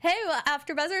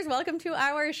AfterBuzzers. Welcome to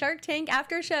our Shark Tank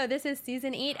After Show. This is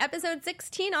Season 8, Episode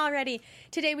 16 already.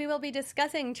 Today we will be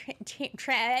discussing,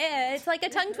 it's like a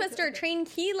tongue twister, Train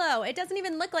Kilo. It doesn't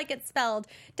even look like it's spelled.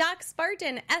 Doc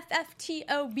Spartan,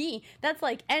 FFTOB. That's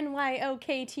like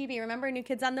NYOKTB. Remember New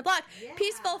Kids on the Block? Yeah.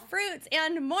 Peaceful Fruits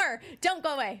and more. Don't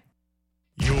go away.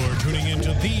 You're tuning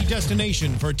into the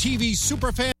destination for TV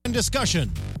superfan discussion,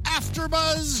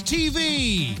 AfterBuzz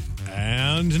TV.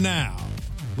 And now,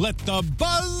 let the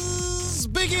buzz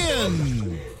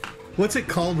begin. What's it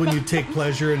called when you take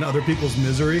pleasure in other people's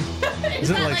misery? Is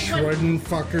it like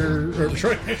Schroedenfucker or It's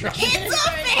a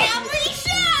family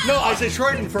show! No, I say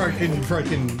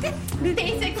Schroedenfucking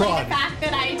Basically, fraud. the fact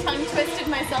that I tongue twisted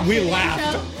myself. We in the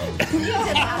laughed. intro. You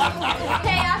did laugh.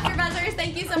 Hey, AfterBuzzers,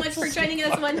 thank you so much for joining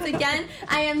us once again.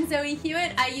 I am Zoe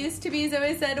Hewitt. I used to be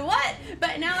Zoe Said What,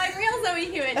 but now I'm real Zoe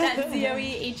Hewitt. That's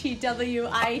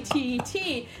ZOEHEWITT.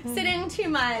 Sitting to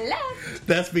my left.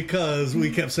 That's because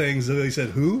we kept saying Zoe said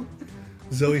who?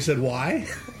 Zoe said why?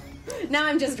 Now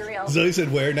I'm just real. Zoe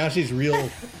said where? Now she's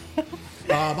real.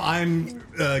 I'm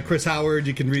Chris Howard.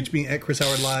 You can reach me at Chris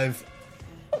Howard Live.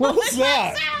 What was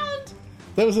that? Sound?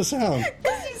 That was a sound.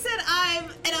 Because you said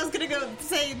and I was going to go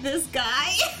say this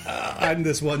guy. I'm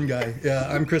this one guy. Yeah,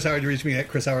 I'm Chris Howard. You reach me at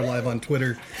Chris Howard Live on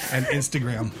Twitter and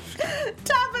Instagram.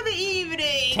 Top of the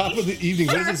evening. Top of the evening.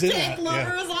 What Shark does it say Tank that?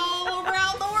 lovers all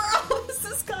around the world. This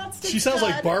is constant. She sounds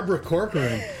like stud. Barbara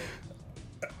Corcoran.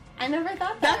 I never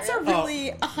thought that. That's a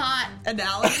really hot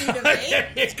analogy to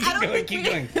me. Keep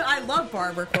going. I love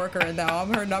Barbara Corcoran, though.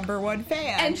 I'm her number one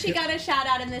fan. And she got a shout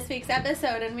out in this week's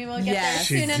episode, and we will get there Yes.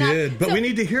 She soon did, enough. but we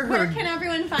need to hear her. Where can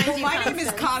everyone find you? My name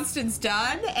is Constance? Constance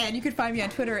Dunn, and you can find me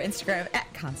on Twitter or Instagram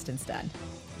at Constance Dunn.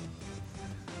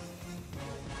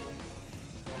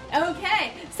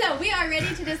 Okay, so we are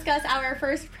ready to discuss our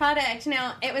first product.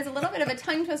 Now, it was a little bit of a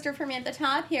tongue twister for me at the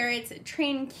top here. It's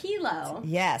Train Kilo.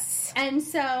 Yes. And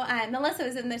so Melissa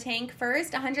was in the tank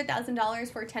first,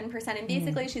 $100,000 for 10%. And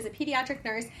basically, she's a pediatric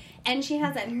nurse, and she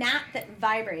has a mat that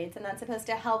vibrates, and that's supposed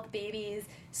to help babies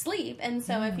sleep. And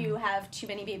so if you have too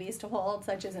many babies to hold,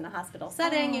 such as in a hospital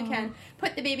setting, you can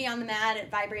put the baby on the mat, it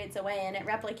vibrates away, and it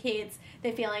replicates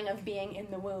the feeling of being in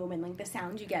the womb and like the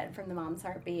sound you get from the mom's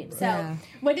heartbeat. So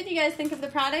what did you guys think of the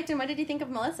product, and what did you think of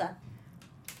Melissa?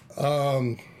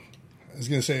 I was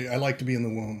going to say, I like to be in the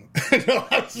womb. No,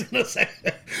 I was going to say.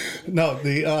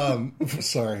 No,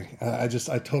 sorry. I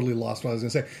totally lost what I was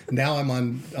going to say. Now I'm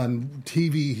on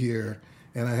TV here,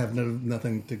 and I have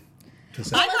nothing to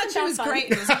say. I thought she was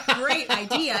great. It was a great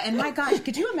idea. And my gosh,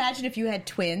 could you imagine if you had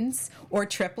twins or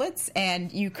triplets and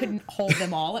you couldn't hold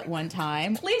them all at one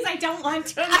time? Please, I don't want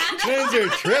to imagine. Twins or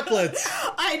triplets?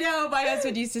 I know. My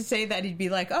husband used to say that. He'd be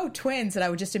like, oh, twins. And I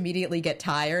would just immediately get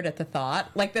tired at the thought.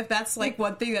 Like, that's like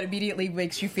one thing that immediately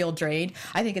makes you feel drained.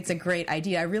 I think it's a great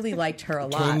idea. I really liked her a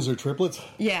lot. Twins or triplets?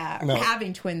 Yeah, No.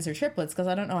 having twins or triplets, because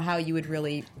I don't know how you would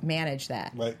really manage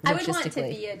that. Right. I would want to logistically.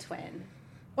 be a twin.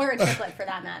 Or a triplet, for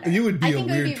that matter. You would be I a think it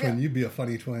would weird be twin. real- You'd be a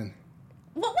funny twin.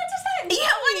 What does that mean? Yeah,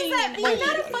 what does that mean? I'm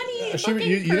not a funny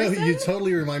looking You know, person. you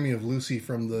totally remind me of Lucy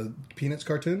from the Peanuts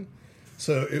cartoon.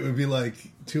 So it would be like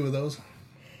two of those.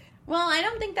 Well, I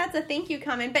don't think that's a thank you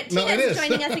comment, but No, it Tina's is.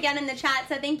 joining us again in the chat,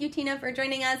 so thank you, Tina, for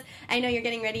joining us. I know you're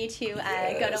getting ready to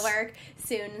go to work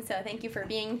soon, so thank you for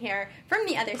being here from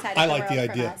the other side of I the like world the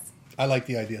from idea. us. I like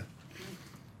the idea.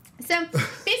 So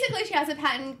basically, she has a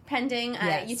patent pending,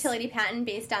 Yes. utility patent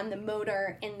based on the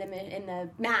motor in the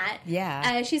mat.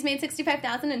 Yeah. She's made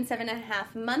 $65,000 in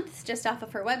 7.5 months just off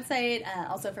of her website,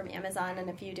 also from Amazon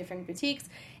and a few different boutiques.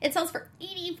 It sells for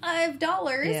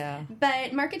 $85. Yeah.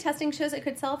 But market testing shows it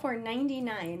could sell for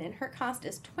 $99, and her cost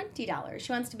is $20.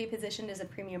 She wants to be positioned as a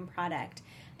premium product,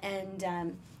 and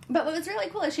but what was really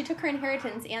cool is she took her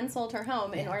inheritance and sold her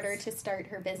home in order to start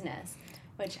her business,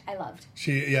 which I loved.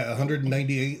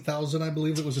 $198,000, I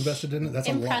believe, that was invested in it. That's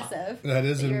Impressive a lot. That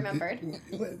is. that you remembered.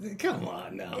 Come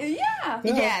on now. Yeah.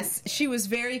 Yes, she was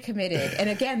very committed. And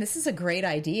again, this is a great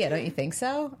idea, don't you think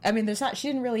so? I mean, they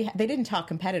didn't talk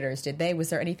competitors, did they? Was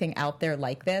there anything out there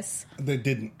like this? They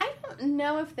didn't. I don't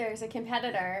know if there's a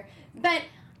competitor, but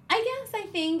I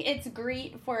think it's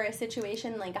great for a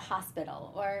situation like a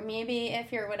hospital, or maybe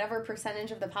if you're whatever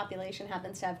percentage of the population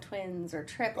happens to have twins or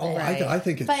triplets. Oh, Right. I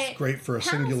think it's But great for a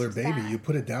past singular baby. that- You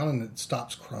put it down and it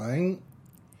stops crying.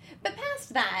 But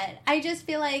past that, I just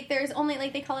feel like there's only,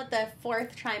 like, they call it the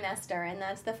fourth trimester, and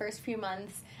that's the first few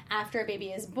months after a baby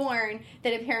is born,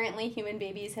 that apparently human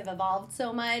babies have evolved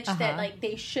so much that, like,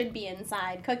 they should be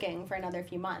inside cooking for another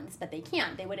few months, but they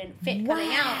can't. They wouldn't fit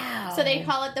coming out. So they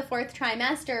call it the fourth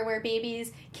trimester, where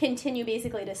babies continue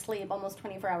basically to sleep almost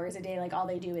 24 hours a day. Like, all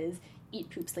they do is eat,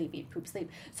 poop, sleep, eat, poop, sleep.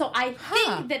 So I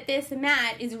think that this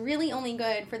mat is really only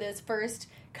good for those first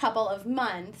couple of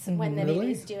months when the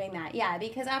baby's doing that. Yeah,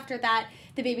 because after that,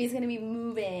 the baby's going to be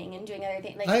moving and doing other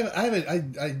things. Like,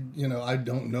 I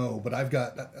don't know, but I've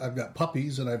got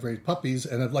puppies and I've raised puppies,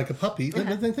 and I'd like a puppy.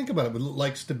 Then think about it. It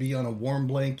likes to be on a warm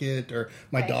blanket, or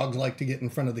my dogs like to get in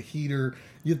front of the heater.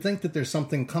 You'd think that there's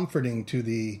something comforting to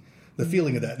the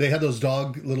feeling of that. They have those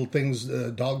dog little things,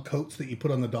 dog coats that you put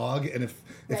on the dog, and if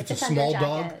it's a small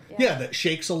dog, that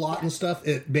shakes a lot and stuff,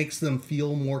 it makes them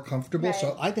feel more comfortable. Right.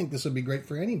 So I think this would be great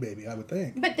for any baby, I would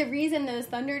think. But the reason those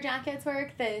thunder jackets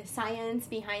work, the science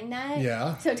behind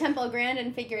that, so Temple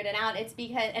Grandin figured it out. It's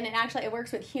because, and it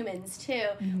works with humans too.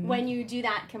 When you do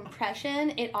that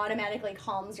compression, it automatically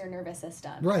calms your nervous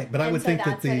system. Right, but I would think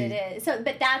that's what it is. So,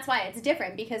 but that's why it's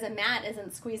different, because a mat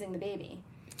isn't squeezing the baby.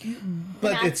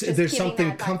 But there's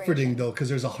something comforting though, because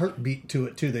there's a heartbeat to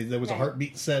it too. There was a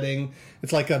heartbeat setting.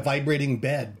 It's like a vibrating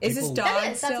bed. Is this dog?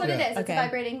 That's what it is. It's a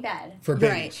vibrating bed for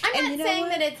babies. I'm not saying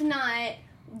that it's not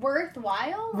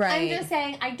worthwhile. I'm just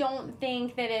saying I don't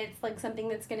think that it's like something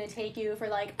that's going to take you for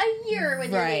like a year with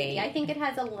your baby. I think it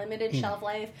has a limited shelf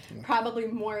life, probably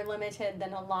more limited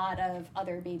than a lot of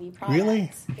other baby products.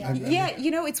 Really? Yeah,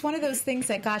 it's one of those things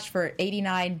that, gosh, for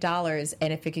 $89,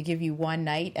 and if it could give you one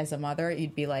night as a mother,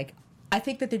 you'd be like, I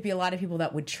think that there'd be a lot of people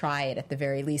that would try it at the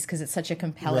very least, because it's such a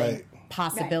compelling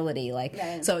possibility.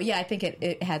 So I think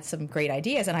it had some great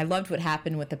ideas, and I loved what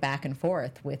happened with the back and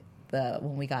forth with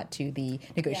when we got to the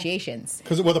negotiations.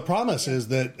 Because the promise is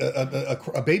that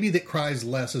a baby that cries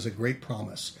less is a great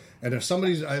promise. And if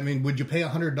would you pay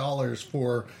 $100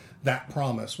 for that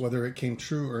promise, whether it came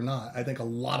true or not? I think a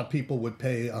lot of people would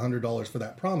pay $100 for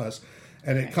that promise.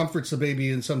 And it comforts the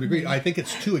baby in some degree. I think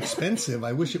it's too expensive.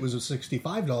 I wish it was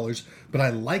 $65, but I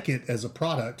like it as a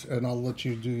product, and I'll let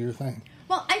you do your thing.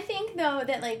 Well, I think, though,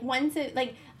 that,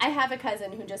 I have a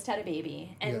cousin who just had a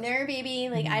baby, and their baby,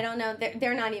 I don't know,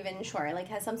 they're not even sure,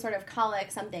 has some sort of colic,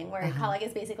 something, where colic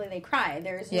is basically they cry.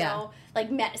 There's no,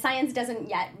 science doesn't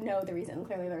yet know the reason.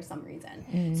 Clearly there's some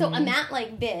reason. So a mat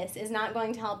like this is not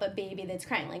going to help a baby that's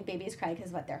crying. Babies cry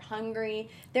because they're hungry,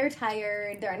 they're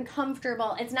tired, they're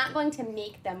uncomfortable. It's not going to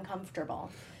make them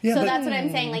comfortable. Yeah, so that's what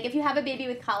I'm saying. If you have a baby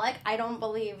with colic, I don't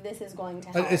believe this is going to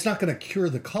help. It's not going to cure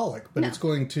the colic, but it's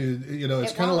going to,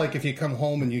 it's kind of like if you come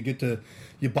home and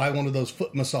you buy one of those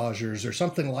foot massagers or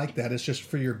something like that. It's just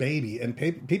for your baby, and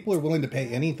people are willing to pay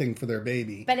anything for their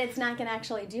baby. But it's not going to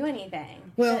actually do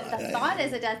anything. Well, the thought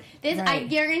is it does. This, I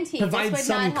guarantee, this would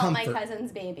not help my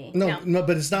cousin's baby. No,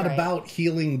 but it's not about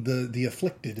healing the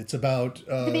afflicted. It's about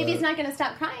the baby's not going to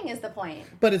stop crying. Is the point?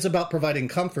 But it's about providing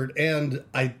comfort, and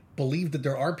I believe that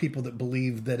there are people that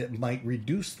believe that it might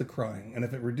reduce the crying, and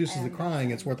if it reduces the crying,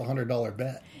 it's worth $100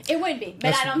 bet. It would be,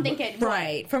 but I don't think it would.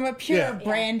 Right. From a pure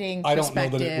branding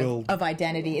perspective of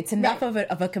identity, it's enough of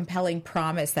a compelling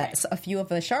promise that a few of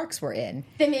the sharks were in.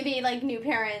 Then maybe new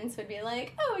parents would be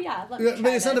like, oh yeah, let me try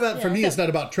But it's not about, for me, it's not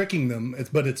about tricking them,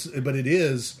 but it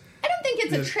is. I don't think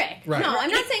it's a trick. Right. No,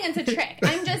 I'm not saying it's a trick.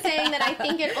 I'm just saying that I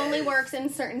think it only works in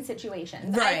certain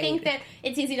situations. Right. I think that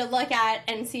it's easy to look at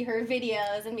and see her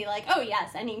videos and be like, oh,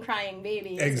 yes, any crying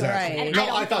baby. Exactly. Right. And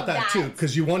I thought that, too,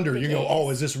 because you wonder,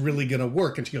 is this really going to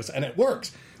work? And she goes, and it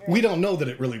works. Right. We don't know that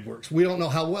it really works. We don't know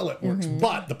how well it works.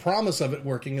 But the promise of it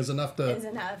working is enough to... Is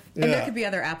enough. Yeah. And there could be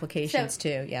other applications,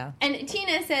 too, yeah. And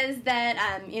Tina says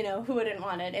that, who wouldn't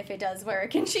want it if it does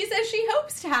work? And she says she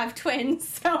hopes to have twins.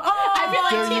 So I feel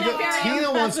like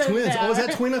Tina wants twins. There. Oh, is that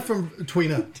Twina from...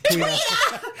 Twina.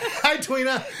 Hi,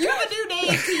 Twina. You have a new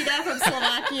name, Tina, from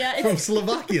Slovakia. From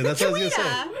Slovakia. That's what I was going to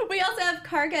say. We also have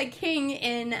Karga King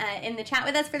in the chat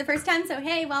with us for the first time. So,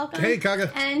 hey, welcome. Hey,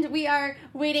 Karga. And we are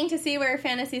waiting to see where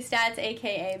Fantasy Stats,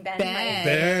 a.k.a.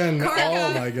 Ben. Karga,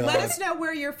 oh, my God. Let us know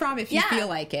where you're from if you feel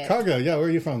like it. Karga, where are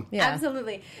you from? Yeah.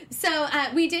 Absolutely. So,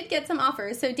 we did get some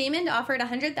offers. So, Damon offered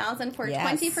 $100,000 for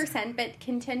 20%, but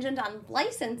contingent on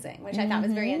licensing, which I thought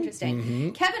was very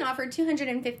interesting. Kevin offered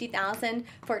 $250,000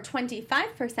 for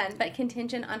 25%, but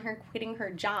contingent on her quitting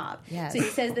her job. Yes. So, he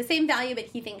says the same value, but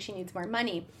he thinks she needs more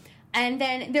money. And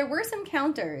then there were some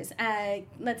counters.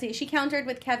 Let's see. She countered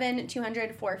with Kevin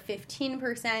 $200,000 for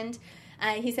 15%.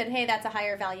 He said, hey, that's a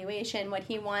higher valuation. What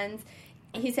he wants,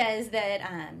 he says that,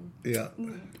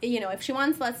 if she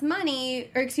wants less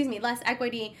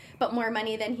equity, but more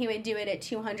money, then he would do it at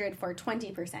 $200,000 for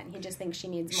 20%. He just thinks she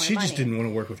needs more money. She just didn't want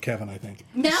to work with Kevin, I think.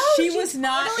 No, she was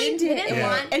not totally didn't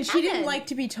want and she didn't like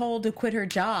to be told to quit her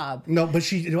job. No, but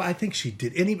I think she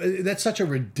did. That's such a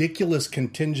ridiculous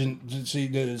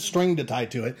contingency string to tie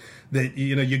to it that,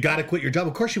 you got to quit your job.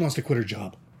 Of course she wants to quit her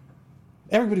job.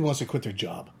 Everybody wants to quit their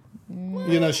job.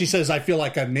 You know, she says, I feel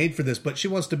like I'm made for this, but she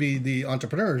wants to be the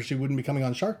entrepreneur. She wouldn't be coming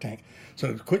on Shark Tank.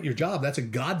 So quit your job. That's a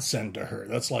godsend to her.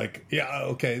 That's like, yeah,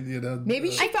 okay. You know,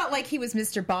 maybe she felt like he was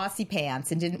Mr. Bossy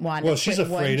Pants and didn't want well, to she's quit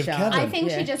afraid one of job. Kevin. I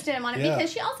think she just didn't want it Yeah.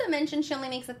 because she also mentioned she only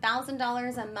makes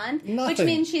 $1,000 a month, which Nothing.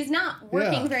 means she's not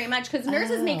working Yeah. very much because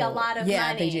nurses make a lot of Yeah,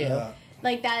 money. they do. Yeah.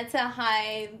 Like, that's a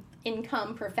high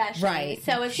income profession. Right.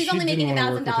 So if she's She only making didn't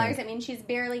wanna work with $1,000, him. it means she's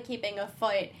barely keeping a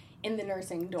foot in the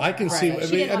nursing door. I can see. Right. I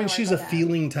She mean, didn't wanna she's a work with him.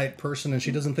 feeling type person, and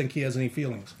she doesn't think he has any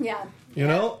feelings. Yeah. You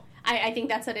know? I think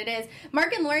that's what it is.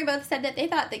 Mark and Lori both said that they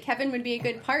thought that Kevin would be a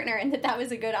good partner and that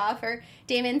was a good offer.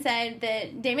 Damon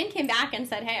came back and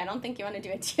said, hey, I don't think you want to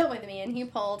do a deal with me. And he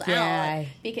pulled out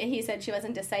because he said she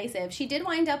wasn't decisive. She did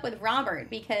wind up with Robert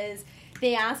because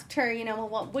they asked her, well,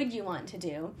 what would you want to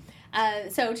do?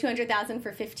 So $200,000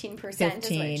 for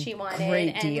 15% is what she wanted.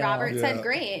 Great and deal. Robert said Yeah.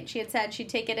 great. She had said she'd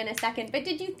take it in a second. But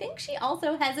did you think she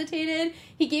also hesitated?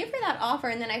 He gave her that offer,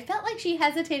 and then I felt like she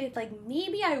hesitated, like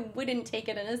maybe I wouldn't take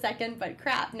it in a second, but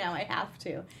crap, now I have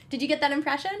to. Did you get that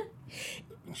impression?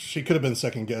 She could have been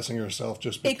second guessing herself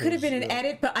just because. It could have been an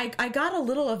edit, but I got a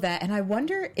little of that, and I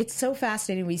wonder, it's so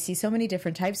fascinating. We see so many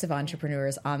different types of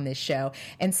entrepreneurs on this show,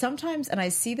 and sometimes, and I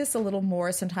see this a little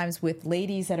more sometimes with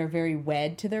ladies that are very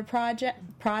wed to their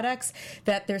products,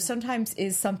 that there sometimes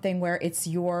is something where it's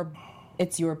your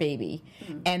baby,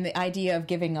 and the idea of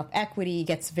giving up equity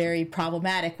gets very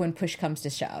problematic when push comes to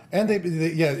shove. And they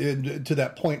to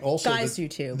that point also. Guys do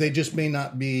too. They just may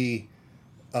not be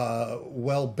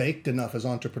well baked enough as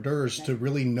entrepreneurs to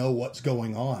really know what's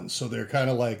going on. So they're kind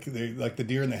of like the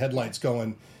deer in the headlights,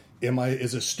 going,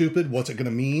 is it stupid? What's it going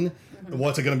to mean?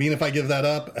 What's it going to mean if I give that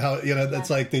up? How that's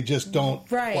like they just don't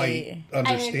quite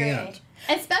understand.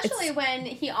 I agree. Especially when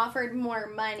he offered more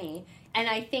money. And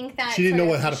I think that she didn't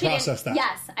know how to process that.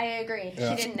 Yes, I agree.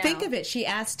 Yeah. She didn't know. Think of it. She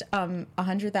asked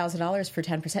 $100,000 for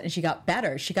 10%, and she got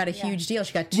better. She got a huge deal.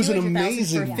 She got It was an $200,000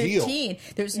 amazing for deal. 15.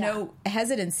 There's no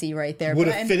hesitancy right there. Would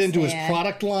but have I fit into his understand.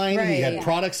 product line. Right. He had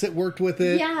products that worked with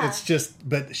it. Yeah. It's just,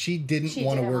 but she didn't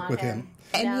want to didn't work want with him. him.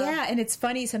 And No. and it's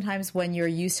funny sometimes when you're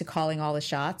used to calling all the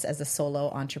shots as a solo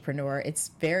entrepreneur, it's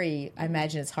I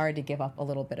imagine it's hard to give up a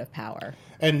little bit of power.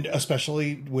 And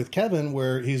especially with Kevin,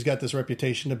 where he's got this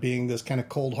reputation of being this kind of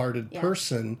cold-hearted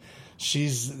person,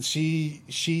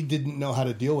 she didn't know how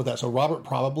to deal with that. So Robert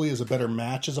probably is a better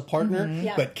match as a partner,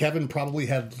 Yeah. but Kevin probably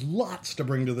had lots to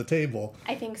bring to the table.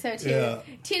 I think so too. Yeah.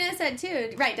 Tina said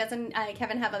too. Right? Doesn't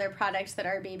Kevin have other products that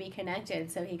are baby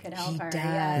connected, so he could help her? does.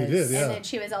 Yeah. He did, yeah. And then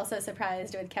she was also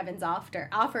surprised with Kevin's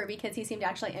offer because he seemed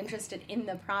actually interested in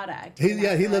the product. He And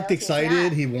that's looked royalties. excited. Yeah.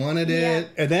 He wanted it.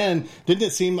 And then, didn't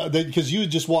it seem, because you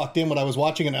just walked in when I was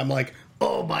watching it, and I'm like,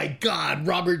 oh my God,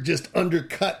 Robert just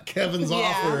undercut Kevin's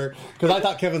offer. Because I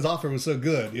thought Kevin's offer was so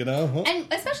good, And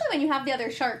especially when you have the other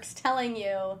sharks telling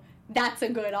you that's a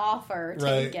good offer,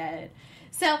 take it.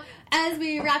 So as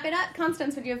we wrap it up,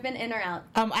 Constance, would you have been in or out?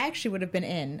 I actually would have been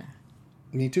in.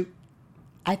 Me too.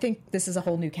 I think this is a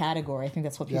whole new category. I think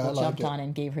that's what people I like jumped it. on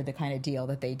and gave her the kind of deal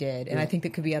that they did. And I think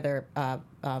there could be other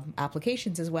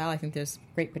applications as well. I think there's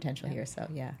great potential here. So,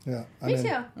 yeah. Yeah. Me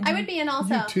too. I would be in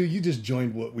also. You too. You just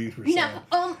joined what we were saying.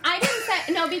 No, I didn't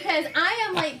say no because I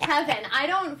am like Kevin. I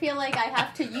don't feel like I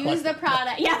have to use the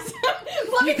product. Yes,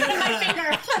 let me put in my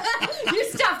finger. You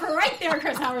stop right there,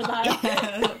 Chris Howard.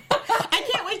 I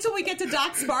can't wait till we get to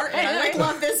Doc Spartan. I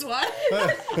love this one.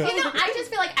 I just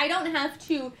feel like I don't have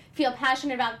to feel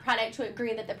passionate about the product to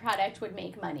agree that the product would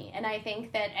make money. And I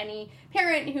think that any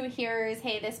parent who hears,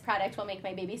 hey, this product will make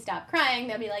my baby stop crying,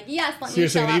 they'll be like, yes, let me So you're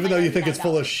sell saying out even my though you think it's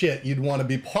full $99. of shit, you'd want to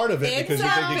be part of it because you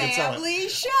think you can sell it. family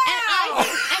show. And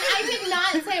I did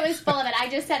not say it was full of it. I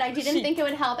just said I didn't think it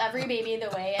would help every baby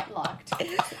the way it looked.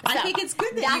 I So, think it's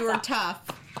good that that's you were all. tough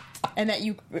and that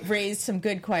you raised some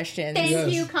good questions. Thank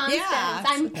Yes. you, Constance. Yeah.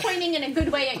 I'm pointing in a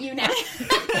good way at you now.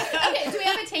 Okay, do we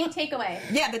have a tank takeaway?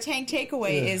 Yeah, the tank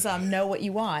takeaway is know what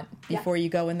you want before you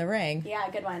go in the ring. Yeah,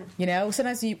 good one.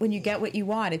 Sometimes when you get what you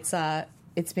want,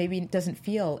 it's maybe doesn't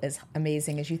feel as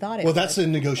amazing as you thought it Well, would. that's a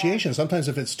negotiation. Sometimes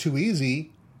if it's too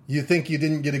easy, you think you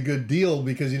didn't get a good deal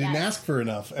because you didn't Yes. ask for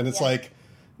enough. And it's like,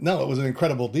 no, it was an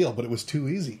incredible deal, but it was too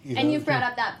easy. And you've brought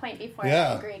up that point before.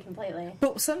 Yeah. I agree completely.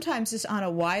 But sometimes, just on a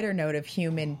wider note of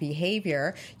human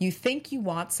behavior, you think you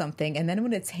want something, and then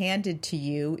when it's handed to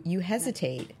you, you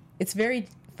hesitate. It's very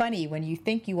funny when you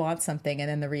think you want something, and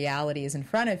then the reality is in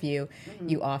front of you.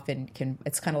 You often can.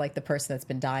 It's kind of like the person that's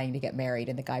been dying to get married,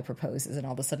 and the guy proposes, and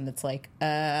all of a sudden it's like,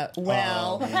 so what in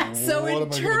am I gonna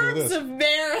do terms this? of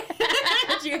marriage,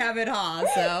 you have it all.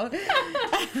 So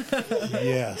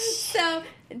Yes. So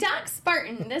Doc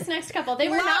Spartan, this next couple, they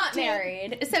were not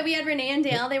married. So we had Renee and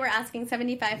Dale. They were asking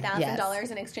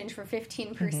 $75,000 in exchange for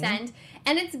 15%.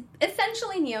 And it's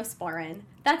essentially Neosporin.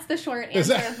 That's the short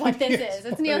answer of what this is.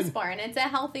 It's Neosporin. It's a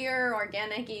healthier,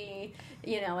 organic-y,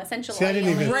 essential oil. I didn't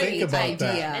even think about idea.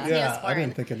 that. It's Yeah, Neosporin. I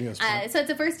didn't think of Neosporin. So it's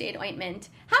a first aid ointment.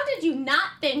 How did you not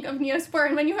think of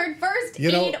Neosporin when you heard first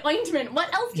aid ointment?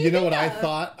 What else do you think what of? I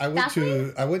thought? I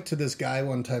went to this guy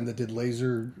one time that did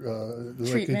laser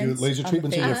like they do laser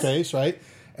treatments in your face, right?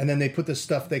 And then they put this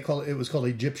stuff it was called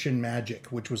Egyptian magic,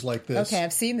 which was like this. Okay,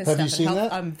 I've seen this Have stuff. you seen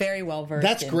that? I'm very well versed.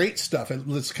 That's great stuff.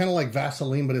 It's kind of like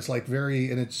Vaseline, but it's like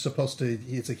and it's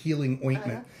it's a healing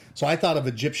ointment. So I thought of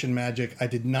Egyptian magic. I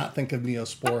did not think of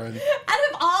Neosporin.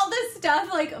 Out of all this stuff,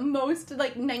 most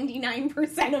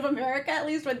 99% of America at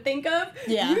least would think of,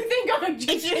 you think of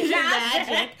Egyptian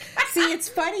magic. See, it's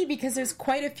funny because there's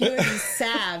quite a few of these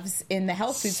salves in the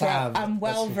health food. So I'm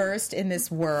well versed in this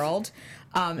world.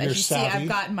 As you see, I've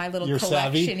gogot my little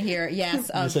collection here,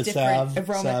 of different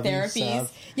aromatherapies.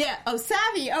 Yeah. Oh,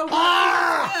 savvy. Oh,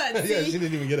 good. Yeah, she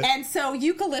didn't even get it. And so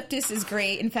eucalyptus is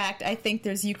great. In fact, I think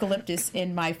there's eucalyptus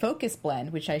in my Focus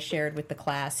blend, which I shared with the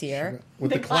class here.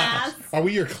 With the class. Are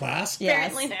we your class?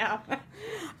 Yes. Apparently now.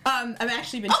 I've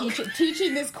actually been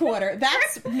teaching this quarter.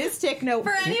 That's Mystic. No,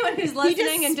 for anyone who's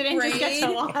listening and didn't just get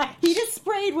to watch, he just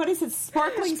sprayed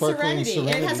Sparkling Serenity, and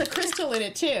it has a crystal in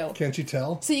it too. Can't you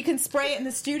tell? So you can spray it in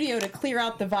the studio to clear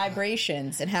out the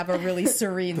vibrations and have a really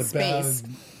serene space.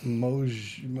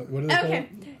 What are they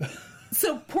called?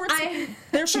 So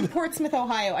they're from Portsmouth,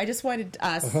 Ohio. I just wanted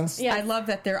us. I love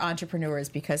that they're entrepreneurs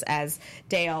because, as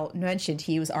Dale mentioned,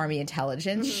 he was Army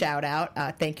intelligence. Shout out,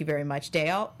 thank you very much,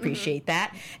 Dale. Appreciate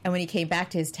that. And when he came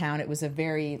back to his town, it was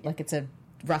it's a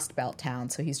Rust Belt town,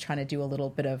 so he's trying to do a little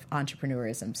bit of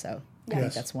entrepreneurism. So I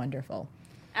think that's wonderful.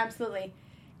 Absolutely,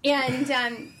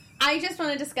 and. I just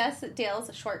want to discuss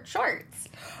Dale's short shorts,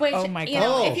 which,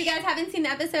 if you guys haven't seen the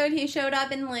episode, he showed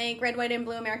up in red, white, and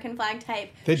blue American flag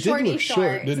type shorty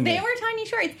shorts. They were tiny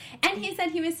shorts. And he said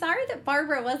he was sorry that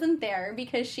Barbara wasn't there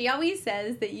because she always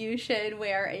says that you should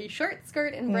wear a short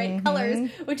skirt in bright colors,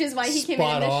 which is why he came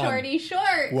in the shorty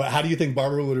shorts. Well, how do you think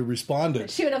Barbara would have responded?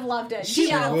 She would have loved it.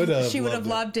 She would have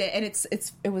loved it. And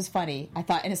it was funny, I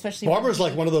thought, and especially Barbara's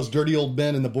like one of those dirty old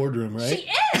men in the boardroom, right? She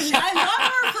is! I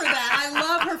love her for that. I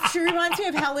love her. She reminds me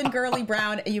of Helen Gurley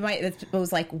Brown. It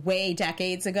was way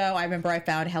decades ago. I remember I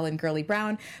found Helen Gurley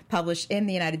Brown published in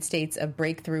the United States a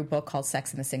breakthrough book called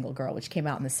Sex and the Single Girl, which came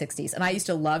out in the 60s. And I used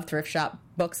to love thrift shop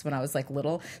books when I was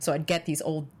little. So I'd get these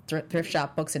old thrift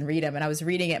shop books and read them. And I was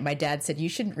reading it. And my dad said, "You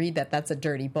shouldn't read that. That's a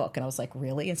dirty book." And I was like,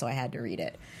 "Really?" And so I had to read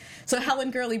it. So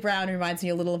Helen Gurley Brown reminds me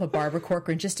a little of a Barbara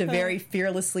Corcoran, just a very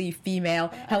fearlessly female.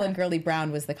 Helen Gurley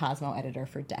Brown was the Cosmo editor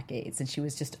for decades. And she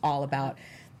was just all about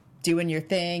doing your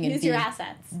thing and use your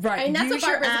assets, right? And that's use what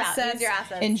your Barbara's assets, about. Use your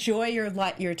assets. Enjoy your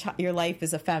life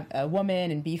as a woman,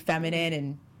 and be feminine,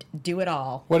 and do it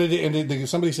all. What did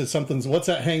somebody said something's what's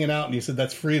that hanging out, and he said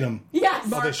that's freedom. Yes,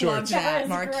 Mark loved that.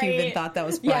 Mark Cuban thought that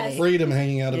was funny. Yes. Freedom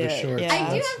hanging out of his shorts. Yeah. I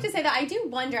do have to say that I do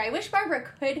wonder. I wish Barbara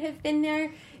could have been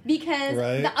there. Because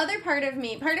the other part of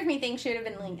me thinks she would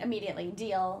have been immediately,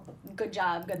 deal, good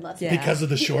job, good listening. Yeah. Because of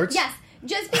the shorts? Yes.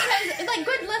 Just because,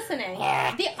 good listening.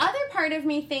 The other part of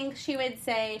me thinks she would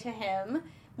say to him,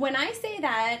 when I say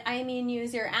that, I mean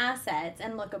use your assets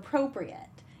and look appropriate.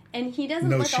 And he doesn't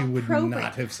look appropriate. No, she would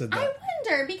not have said that. I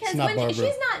wonder, because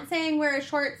she's not saying wear a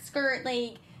short skirt,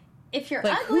 if you're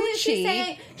ugly, she's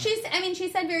saying, she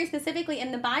said very specifically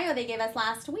in the bio they gave us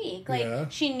last week,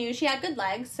 she knew she had good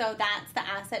legs, so that's the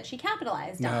asset she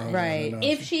capitalized on. Right. No.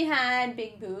 If she had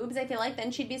big boobs, I feel like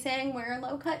then she'd be saying wear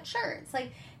low-cut shirts.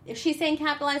 If she's saying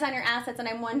capitalize on your assets, and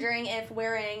I'm wondering if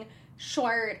wearing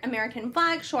short American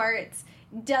flag shorts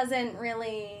doesn't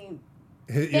really...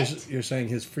 You're saying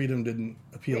his freedom didn't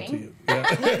appeal to you. Yeah.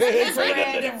 His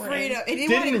freedom. It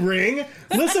didn't ring?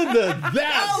 Listen to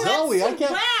that, Zoe. I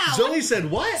can't. Wow. Zoe said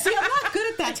what? See, I'm not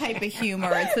good at that type of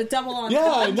humor. It's the double on.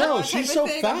 Yeah, I know. She's so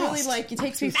fast. I'm really it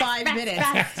takes me 5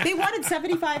 minutes. They wanted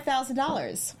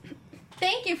 $75,000.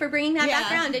 Thank you for bringing that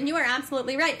back around, and you are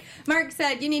absolutely right. Mark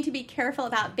said you need to be careful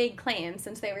about big claims,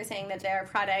 since they were saying that their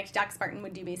product, Doc Spartan,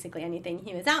 would do basically anything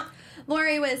he was out.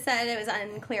 Lori said it was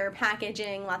unclear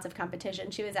packaging, lots of competition.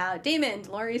 She was out. Damon,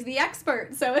 Lori's the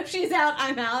expert, so if she's out,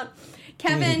 I'm out.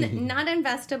 Kevin, not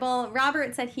investable.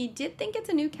 Robert said he did think it's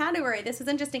a new category. This was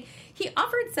interesting. He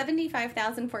offered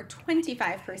 $75,000 for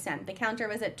 25%. The counter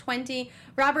was at 20.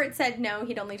 Robert said no,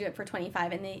 he'd only do it for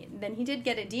 25, and then he did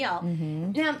get a deal.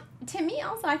 Mm-hmm. Now, to me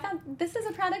also, I thought this is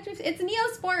a product. It's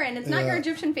Neosporin. It's not your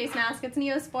Egyptian face mask. It's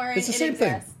Neosporin. It's the same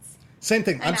thing. Same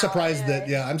thing. I'm surprised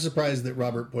that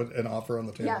Robert put an offer on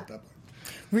the table at that point.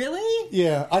 Really?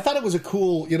 Yeah, I thought it was a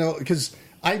cool, because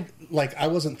I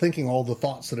wasn't thinking all the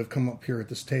thoughts that have come up here at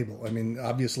this table. I mean,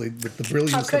 obviously, with the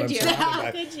brilliance that I'm surrounded by.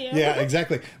 How could you? Yeah,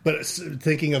 exactly. But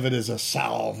thinking of it as a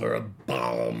salve or a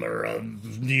balm or a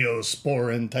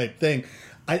neosporin type thing,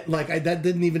 that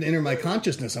didn't even enter my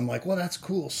consciousness. I'm like, well, that's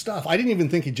cool stuff. I didn't even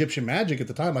think Egyptian magic at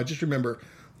the time. I just remember,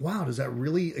 wow, does that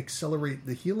really accelerate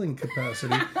the healing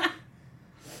capacity?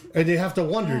 And you have to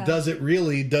wonder, does it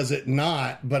really, does it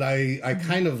not? But I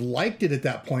kind of liked it at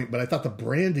that point, but I thought the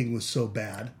branding was so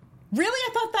bad. Really?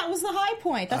 I thought that was the high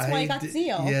point. That's why I got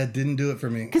Zeal. Yeah, it didn't do it for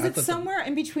me. Because it's somewhere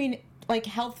in between like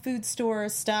health food store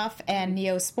stuff and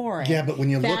Neosporin. Yeah, but when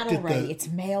you looked at it's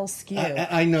male skew.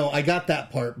 I know, I got that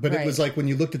part, but Right. it was like when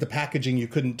you looked at the packaging, you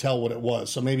couldn't tell what it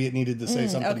was. So maybe it needed to say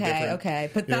something different. Okay.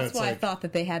 But that's why I thought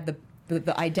that they had the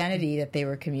identity that they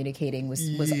were communicating was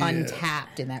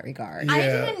untapped in that regard. Yeah.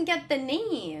 I didn't get the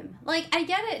name. Like, I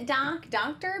get it,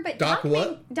 doctor, but Doc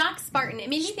what? Doc Spartan. It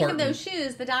made me think of those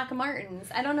shoes, the Doc Martens.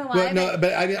 I don't know why. Well, no,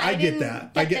 but I get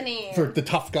that. I get the name. for the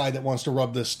tough guy that wants to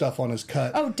rub this stuff on his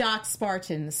cut. Oh, Doc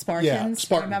Spartan. The Spartans. Yeah,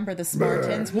 Spartan. Remember the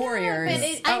Spartans? Warriors.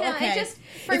 But I know, okay. it just,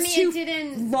 for it's me, too it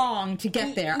didn't... long to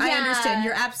get there. I Yeah. understand.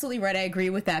 You're absolutely right. I agree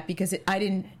with that because I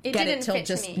didn't get didn't it till fit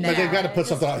to just me. now. But they've got to it put just-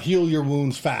 something out, heal your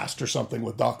wounds fast or something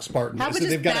with Doc Spartan. How about So just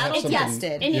they've got to have battle something.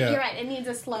 tested? You're right. It needs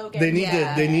a slogan. They need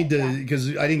Yeah. to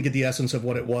because I didn't get the essence of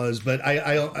what it was, but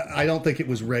I don't think it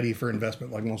was ready for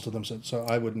investment like most of them said. So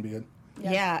I wouldn't be in.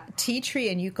 Yeah, tea tree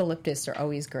and eucalyptus are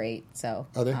always great. So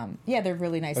Are they? Yeah, they're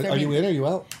really nice. Are you in or are you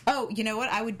out? Oh, you know what?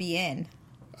 I would be in.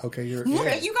 Okay, you're. Look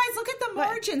yeah. at you guys! Look at the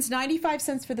margins. 95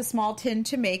 cents for the small tin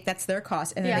to make. That's their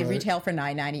cost, and then Yeah. they retail for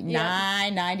 $9.99. Yeah.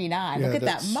 $9.99. Yeah, Look at that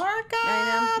that's-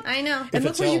 markup. I know. And If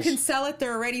look it where you sells. can sell it.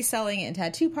 They're already selling it in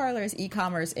tattoo parlors,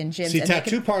 e-commerce, and gyms. See, and they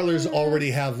tattoo can- parlors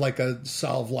already have like a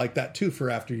salve like that too for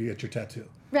after you get your tattoo.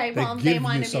 Right, well, give they you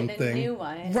want to be the something. new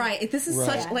one. Right. This is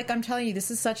Right. such, like I'm telling you, this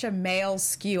is such a male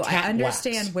skew. Tat I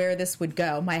understand wax. where this would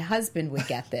go. My husband would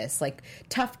get this. Like,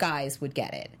 tough guys would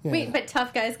get it. Wait, but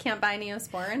tough guys can't buy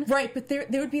Neosporin? Right, but there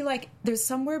would be like, there's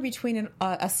somewhere between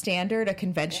a standard, a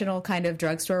conventional kind of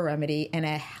drugstore remedy and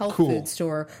a health Cool. food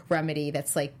store remedy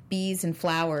that's like bees and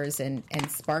flowers and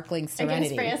sparkling Are you going to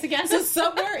serenity. spray us again? So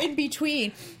somewhere in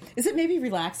between. Is it maybe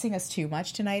relaxing us too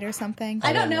much tonight or something?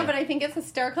 I don't know, but I think it's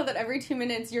hysterical that every 2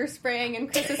 minutes you're spraying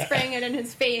and Chris is spraying it in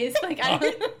his face. Like,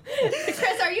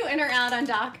 Chris, are you in or out on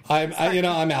Doc? I'm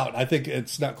out. I think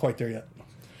it's not quite there yet.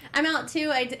 I'm out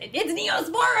too. It's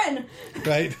Neosporin!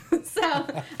 Right? So,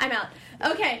 I'm out.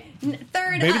 Okay,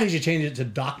 third Maybe up. they should change it to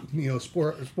Doc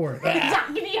Neosporin. Doc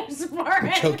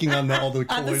Neosporin! Choking on all the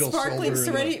On the colloidal sparkling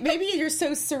silver. serenity. Maybe you're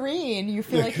so serene, you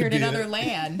feel That like you're in could be another it.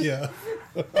 land. Yeah.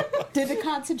 Did the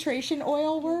concentration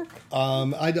oil work?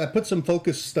 I put some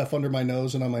focus stuff under my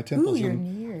nose and on my temples. Ooh, your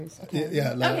and, ears. Okay.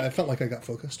 yeah, Okay. I felt like I got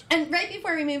focused. And right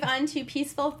before we move on to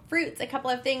Peaceful Fruits, a couple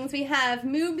of things. We have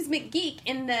Moobs McGeek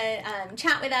in the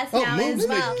chat with us Oh, now Moobs as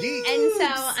well. McGeek. And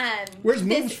so, Where's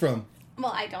this- Moobs from?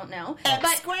 Well, I don't know. X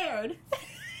But squared.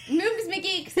 Moobs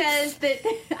McGeek says that,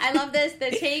 I love this,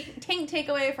 the tank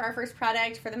takeaway for our first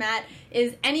product for the mat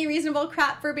is any reasonable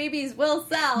crop for babies will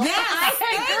sell. Yes,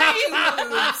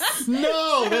 I agree.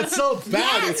 No, that's so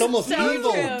bad. It's almost so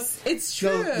evil. true. It's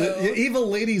So, true. the evil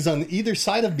ladies on either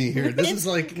side of me here. This is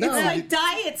like, no. It's like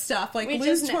diet stuff, like We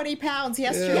lose just- 20 pounds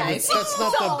Yeah, yesterday. that's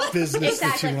not the business that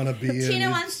Exactly. you want to be in. Tina You're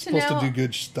wants to supposed know- to do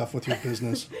good stuff with your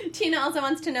business. Tina also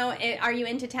wants to know, are you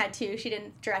into tattoo? She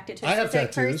didn't direct it to a I have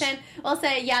specific tattoos. person. We'll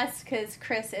say yes, because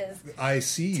Chris is I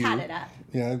see you. tatted up.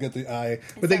 Yeah, I've got the eye.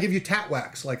 But they give you tat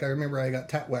wax. Like, I remember I got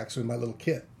tat wax in my little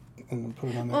kit and put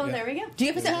it on there. Well, yeah. there we go. Do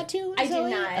you have a tattoo? I do Zoe?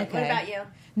 not. Okay. What about you?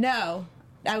 No.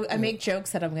 I make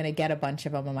jokes that I'm going to get a bunch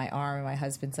of them on my arm, and my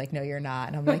husband's like, no, you're not.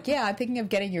 And I'm like, yeah, I'm thinking of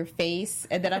getting your face,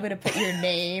 and then I'm going to put your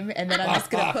name, and then I'm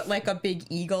just going to put like a big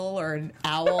eagle or an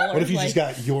owl. Or What if you like, just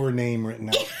got your name written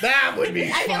out? That would be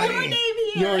I funny. feel your name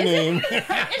here. Your name. Isn't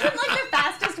like the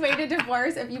fastest way to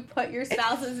divorce if you put your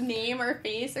spouse's name or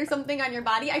face or something on your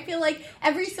body? I feel like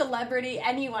every celebrity,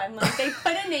 anyone, like they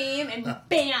put a name and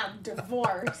bam,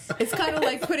 divorce. It's kind of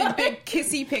like putting big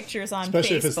kissy pictures on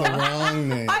Especially Facebook. if it's the wrong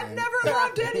name. I've never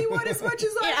loved anyone as much as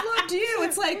I've loved you.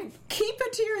 It's like, keep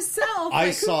it to yourself. I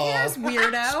Like, saw- who cares,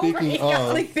 weirdo? Speaking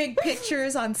of- like big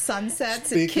pictures on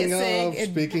sunsets and kissing. and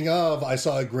Speaking of, I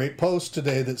saw a great post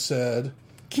today that said,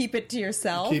 keep it to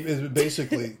yourself. keep it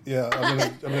basically, yeah, I'm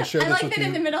gonna share I this like with that you.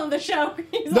 in the middle of the show.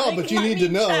 He's No, like, but you "Let need me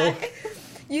to know. check."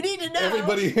 You need to know.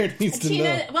 Everybody here needs to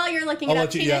Tina, know. while you're looking I'll it up,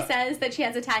 let you- Tina yeah. says that she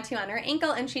has a tattoo on her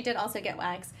ankle, and she did also get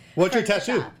wax. What's your from the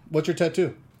tattoo? shop. What's your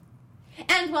tattoo?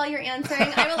 And while you're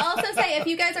answering, I will also say, if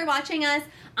you guys are watching us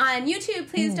On YouTube,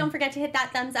 please don't forget to hit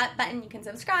that thumbs up button. You can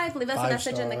subscribe, leave us a 5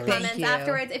 message in the stars. comments Thank you.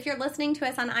 afterwards. If you're listening to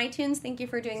us on iTunes, thank you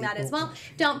for doing that as well.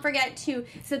 Don't forget to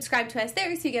subscribe to us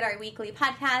there so you get our weekly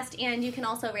podcast, and you can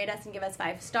also rate us and give us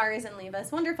 5 stars and leave us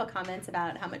wonderful comments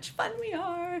about how much fun we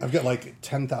are. I've got like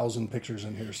 10,000 pictures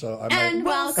in here, so I might... And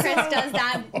while Chris does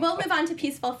that, we'll move on to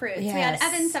Peaceful Fruits. Yes. We had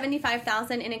Evan,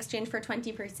 $75,000 in exchange for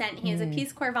 20%. He is a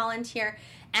Peace Corps volunteer,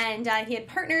 and he had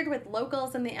partnered with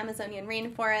locals in the Amazonian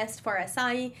rainforest for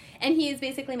acai, and he is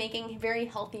basically making very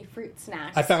healthy fruit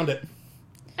snacks. I found it.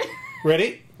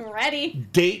 Ready? Ready?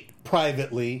 Date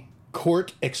privately,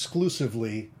 court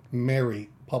exclusively, marry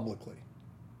publicly.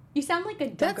 You sound like a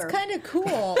Duggar. That's kind of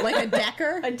cool. Like a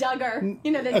Decker. A Duggar.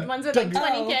 You know, the ones with like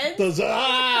 20 kids? Those, Is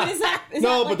that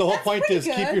no, like- but the whole that's point pretty is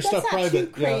keep good. your stuff That's not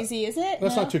private. Too crazy, is it?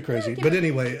 That's No. not too crazy. But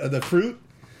anyway, the fruit,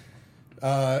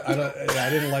 I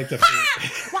didn't like the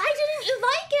fruit. Why didn't you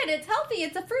like it? It's healthy.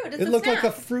 It's a fruit. It's It a looked snack.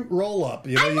 like a fruit roll-up.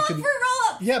 You know, I you love can, fruit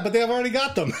roll-ups. Yeah, but they've already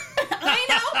got them. I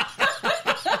know.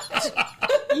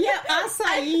 Yeah,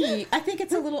 acai. I think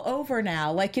it's a little over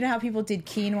now. Like, you know how people did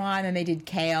quinoa and then they did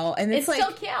kale? And It's like,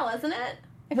 still kale, isn't it?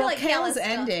 I feel well, like kale kale's is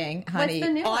still- ending, honey. What's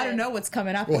the new I one? don't know what's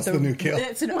coming up. What's but the new kale?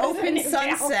 It's an What's the open new kale?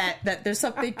 sunset that there's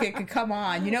something that could come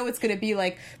on. You know, it's going to be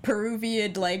like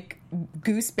Peruvian, like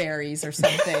gooseberries or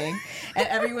something, and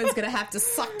everyone's going to have to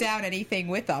suck down anything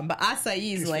with them. But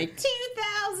acai is like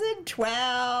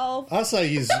 2012.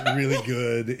 Acai is really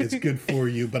good. It's good for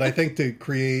you. But I think to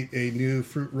create a new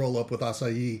fruit roll-up with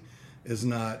acai is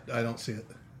not, I don't see it.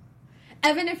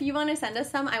 Evan, if you want to send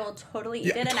us some, I will totally eat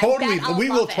Yeah, it. And totally. I bet I'll We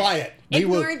love will try it. We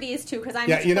Ignore will- these two because I'm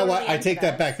Yeah, you know what? totally I take into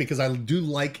that back because I do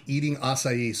like eating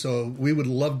acai, so we would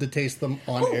love to taste them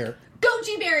on air.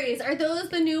 Goji berries. Are those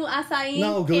the new acai?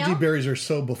 No, kale? goji berries are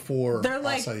so before They're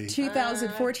like acai.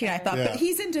 2014, I thought. Yeah. But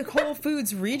he's into Whole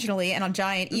Foods regionally and on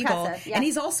Giant Eagle. Impressive, yeah. And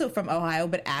he's also from Ohio,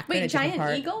 but Akron, Wait, a different Giant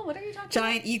part. Eagle? What are you talking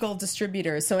Giant Eagle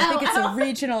distributors. So I think it's a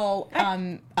regional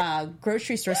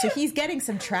grocery store. So he's getting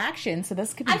some traction. So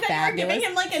this could be about? I thought you were fabulous. giving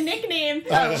him like a nickname.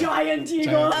 Giant Giant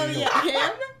Eagle. Giant Oh, Eagle. yeah.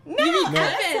 Him? No,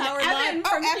 Evan. Howard Evan Line.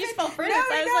 from Evan. Peaceful Fruits. No,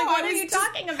 I was no, like, what I are was you just-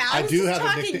 talking about? I do have a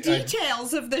talking nickname.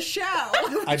 details of the show.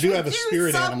 I do have a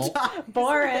spirit animal.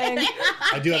 Boring.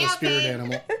 I do have a spirit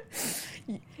animal.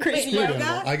 Crazy Spirit yoga.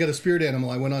 animal. I got a spirit animal.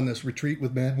 I went on this retreat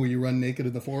with men where you run naked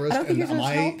in the forest, I don't think and you're supposed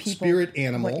to tell my people spirit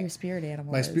animal. what your spirit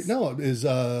animal is. Is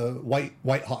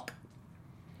white hawk.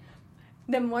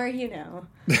 The more you know.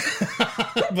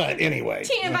 But anyway,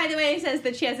 Tina, by the way, says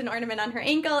that she has an ornament on her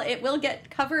ankle. It will get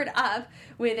covered up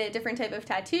with a different type of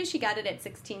tattoo. She got it at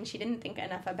 16. She didn't think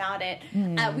enough about it.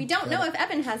 We don't know if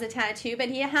Evan has a tattoo, but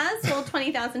he has sold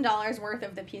 $20,000 worth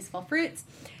of the Peaceful Fruits.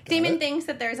 Damon it. thinks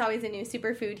that there's always a new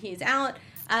superfood. He's out.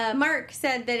 Mark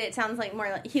said that it sounds like more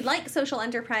like he likes social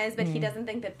enterprise, but he doesn't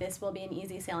think that this will be an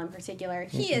easy sale in particular.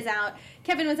 He is out.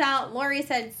 Kevin was out. Lori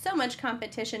said so much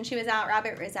competition. She was out.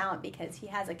 Robert was out because he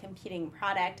has a competing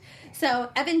product. So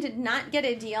Evan did not get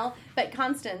a deal, but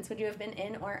Constance, would you have been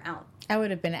in or out? I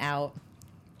would have been out.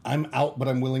 I'm out, but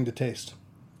I'm willing to taste.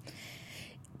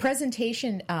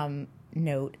 Presentation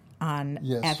note on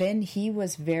Yes. Evan. He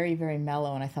was very, very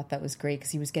mellow, and I thought that was great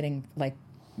because he was getting like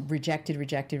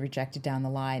rejected down the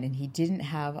line, and he didn't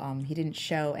have he didn't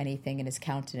show anything in his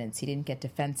countenance. He didn't get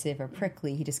defensive or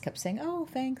prickly. He just kept saying, "Oh,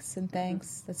 thanks and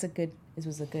thanks." This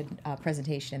was a good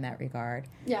presentation in that regard.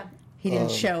 Yeah. He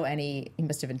didn't show any. He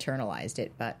must have internalized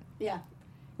it, but Yeah.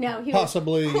 No, he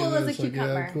Possibly was cool as a it's like,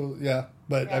 cucumber. yeah, cool, yeah,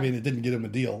 but Yeah. I mean, it didn't get him a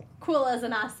deal. Cool as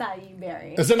an acai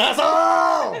berry. It's an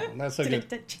asshole. That's so good.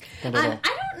 I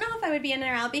don't know if I would be in or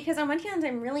out because on one hand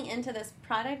I'm really into this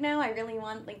product now. I really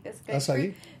want like this good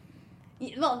Acai?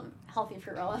 fruit. Well, healthy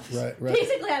fruit roll-ups. Right.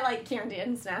 Basically, I like candy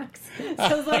and snacks. So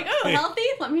I was like, oh, healthy?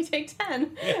 Let me take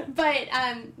 10. But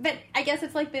I guess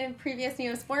it's like the previous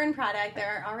Neosporin product.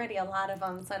 There are already a lot of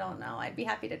them, so I don't know. I'd be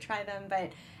happy to try them,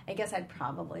 but I guess I'd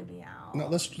probably be out. No,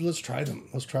 let's try them.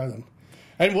 Let's try them,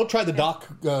 and we'll try the Doc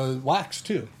wax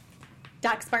too.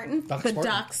 Doc Spartan. Doc the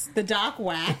Spartan. the doc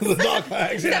wax. The Doc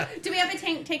wax. Yeah. Do we have a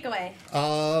takeaway?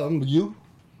 You?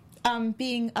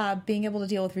 Being able to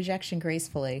deal with rejection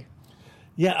gracefully.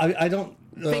 Yeah, I don't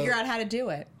Figure out how to do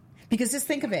it. Because just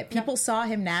think of it. People saw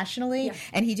him nationally, Yeah.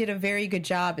 and he did a very good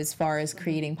job as far as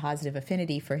creating positive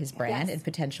affinity for his brand, Yes. and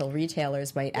potential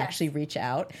retailers might Yes. actually reach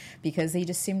out because he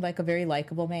just seemed like a very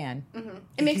likable man.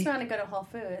 It makes me want to go to Whole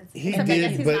Foods. He Except I guess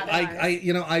did, he's but not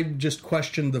in ours. I just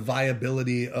questioned the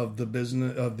viability of the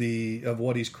business of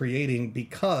what he's creating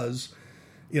because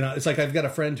It's like I've got a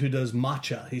friend who does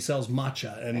matcha. He sells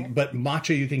matcha, but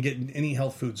matcha you can get in any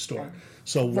health food store.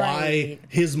 So why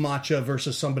his matcha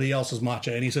versus somebody else's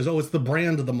matcha? And he says, it's the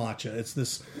brand of the matcha. It's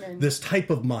this type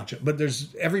of matcha. But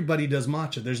everybody does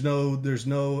matcha. There's no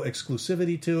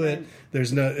exclusivity to it.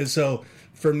 There's no. So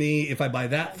for me, if I buy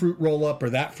that fruit roll up or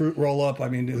that fruit roll up, I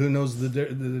mean, who knows the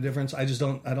difference? I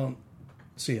don't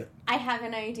see it. I have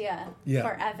an idea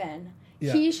for Evan.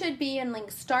 Yeah. He should be in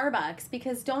like Starbucks,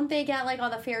 because don't they get like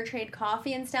all the fair trade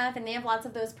coffee and stuff, and they have lots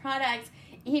of those products.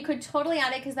 He could totally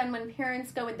add it, because then when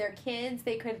parents go with their kids,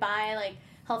 they could buy like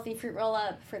healthy fruit roll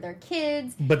up for their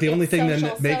kids. But the only thing then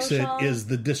that makes it is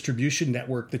the distribution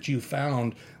network that you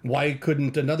found. Why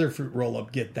couldn't another fruit roll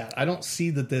up get that? I don't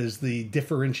see that there's the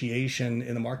differentiation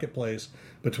in the marketplace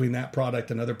between that product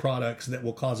and other products that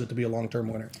will cause it to be a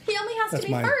long-term winner. He only has to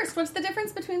be first. What's the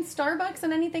difference between Starbucks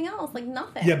and anything else? Like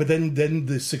nothing. Yeah, but then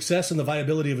the success and the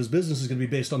viability of his business is going to be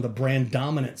based on the brand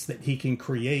dominance that he can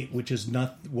create, which is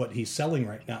not what he's selling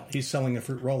right now. He's selling a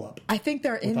fruit roll-up. I think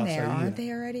they're in there, aren't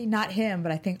they already? Not him,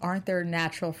 but I think aren't there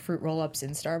natural fruit roll-ups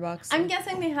in Starbucks? I'm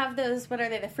guessing they have those, what are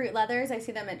they, the fruit leathers? I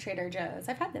see them at Trader Joe's.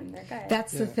 I've had them. They're good.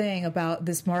 That's the thing about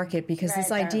this market, because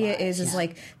this idea is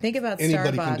like, think about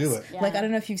anybody Starbucks. Can do it. Like, I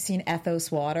don't know if you've seen Ethos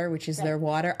Water, which is their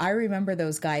water. I remember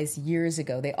those guys years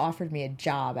ago. They offered me a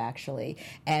job, actually,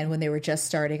 and when they were just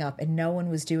starting up, and no one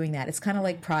was doing that. It's kind of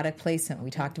like product placement.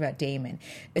 We talked about Damon.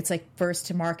 It's like first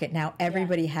to market. Now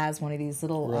everybody has one of these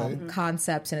little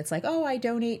concepts, and it's like, I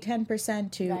donate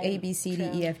 10% to A, B, C, D,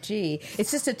 E, F, G.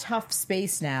 It's just a tough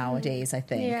space nowadays, I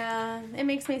think. Yeah, it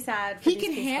makes me sad. He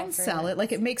can hand sell it.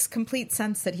 Like, it makes complete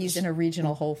sense that he's in a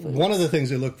regional Whole Foods. One of the things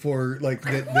they look for, like...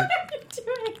 What are you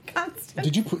doing, Constance?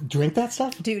 Did you drink that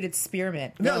stuff? Dude, it's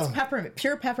spearmint. No, it's peppermint.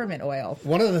 Pure peppermint oil.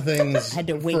 One of the things Had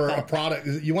to wake for up. a product,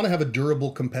 you want to have a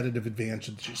durable competitive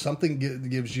advantage. Something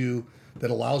gives you,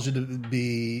 that allows you to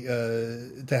be,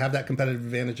 to have that competitive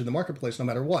advantage in the marketplace no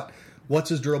matter what. What's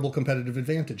his durable competitive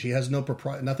advantage? He has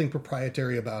nothing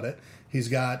proprietary about it. He's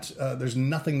got, there's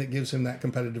nothing that gives him that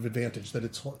competitive advantage. That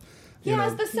it's... He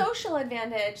has the social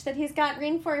advantage that he's got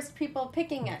rainforest people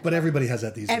picking it. But everybody has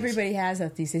that these days. Everybody has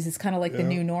that these days. It's kind of like the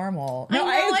new normal. No,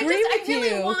 I agree with you. I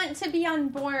really want to be on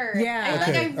board. Yeah.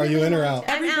 Okay. Are you in or out?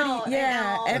 I'm out.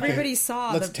 Everybody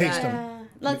saw. Let's taste them.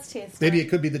 Let's taste them. Maybe it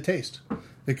could be the taste.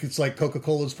 It's like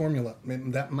Coca-Cola's formula.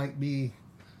 That might be...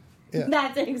 Yeah.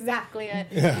 That's exactly it.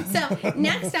 Yeah. So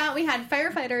next out, we had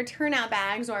firefighter turnout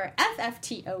bags, or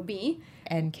FFTOB.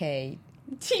 NK.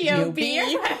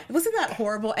 T-O-B. Wasn't that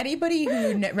horrible? Anybody who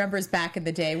remembers back in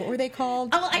the day, what were they called?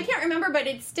 Oh, well, I can't remember, but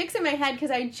it sticks in my head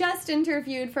because I just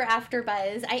interviewed for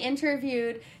AfterBuzz. I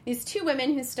interviewed these two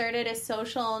women who started a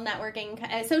social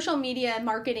media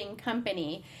marketing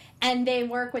company. And they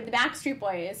work with the Backstreet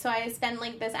Boys. So I spend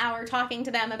like this hour talking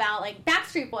to them about like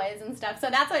Backstreet Boys and stuff.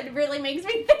 So that's what really makes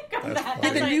me think of that.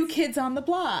 Like the new kids on the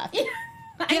block. Yeah.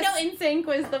 I know NSYNC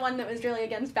was the one that was really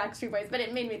against Backstreet Boys, but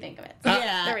it made me think of it. So,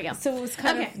 there we go. So it was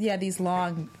kind of, these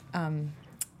long...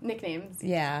 nicknames.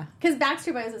 Yeah. Because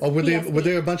Backstreet Boys is were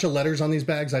there a bunch of letters on these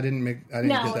bags? I didn't get that.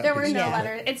 No, there were no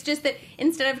letters. It's just that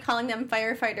instead of calling them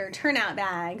firefighter turnout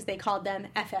bags, they called them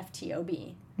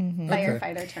FFTOB.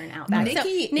 Firefighter turnout bags.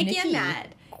 Nikki and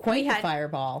Matt. Quite the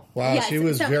fireball. Wow, she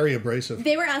was very abrasive.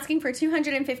 They were asking for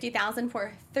 $250,000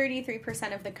 for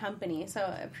 33% of the company, so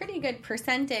a pretty good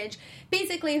percentage.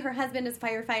 Basically, her husband is a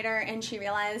firefighter, and she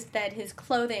realized that his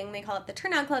clothing, they call it the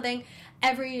turnout clothing,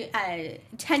 every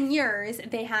 10 years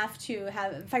they have to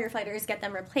have firefighters get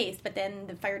them replaced, but then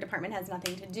the fire department has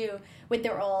nothing to do with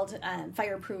their old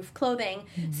fireproof clothing.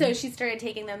 So she started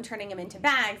taking them, turning them into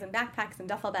bags and backpacks and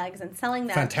duffel bags and selling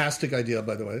them. Fantastic idea,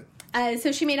 by the way.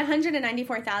 So she made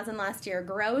 $194,000 last year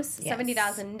gross,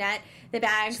 $70,000 net. The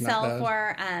bags sell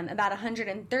for about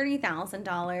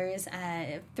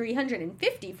 $130,000,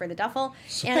 $350 for the duffel,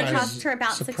 and it costs her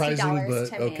about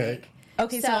 $60 to make.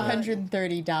 Okay, so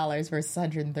 $130 versus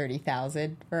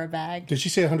 $130,000 for a bag. Did she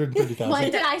say $130,000?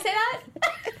 What, did I say that?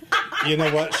 You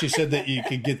know what? She said that you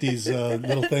could get these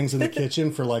little things in the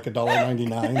kitchen for like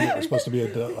 $1.99 that were supposed to be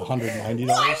 $190. Why would I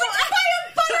buy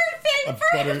a butter thing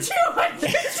for $200?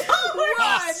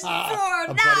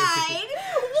 $4.99?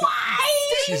 Why?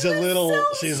 She's a little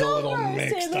mixed up. What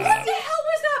the hell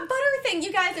was that butter thing?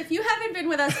 You guys, if you haven't been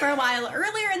with us for a while,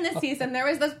 earlier in this season, there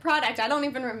was this product. I don't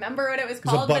even remember what it was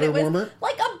called, but it was warmer?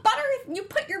 like a butter. You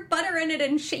put your butter in it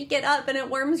and shake it up, and it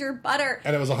warms your butter.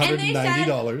 And it was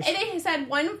 $190. And they said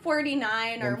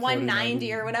 $149 or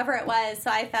 $190 or whatever it was.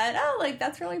 So I thought,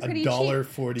 that's really pretty cheap.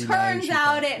 $1.49. Turns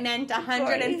out it meant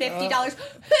 $150.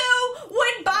 Who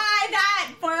would buy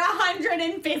that for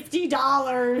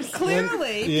 $150?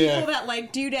 Clearly, people that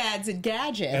like doodads and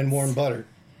gadgets and warm butter.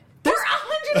 For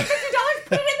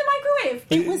Put it in the microwave.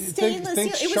 It was stainless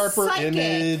think steel. It was Sharper psychic.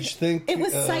 Image. It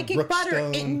was psychic butter.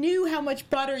 Brookstone. It knew how much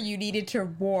butter you needed to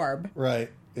warm.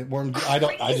 Right. It warmed.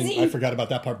 I forgot about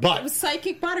that part. It But was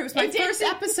psychic butter. It was my first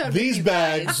episode. these with you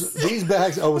guys.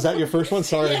 bags. Oh, was that your first one?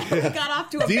 Sorry. Yeah, we got off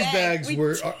to a These bang.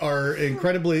 bags are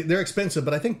incredibly. They're expensive,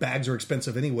 but I think bags are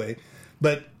expensive anyway.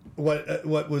 But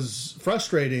what was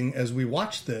frustrating as we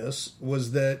watched this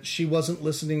was that she wasn't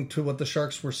listening to what the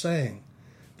sharks were saying.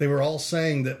 They were all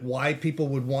saying that why people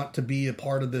would want to be a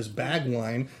part of this bag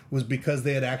line was because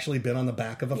they had actually been on the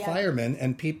back of a fireman,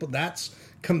 and people that's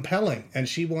compelling. And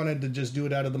she wanted to just do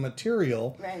it out of the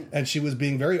material, right. And she was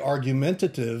being very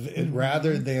argumentative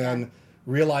rather than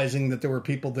realizing that there were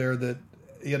people there that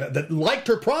that liked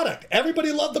her product.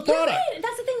 Everybody loved the product. Right.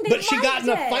 That's the thing. But she got in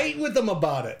a fight with them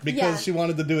about it because she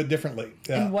wanted to do it differently.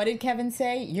 Yeah. And what did Kevin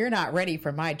say? You're not ready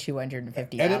for my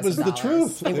 $250,000. And it was the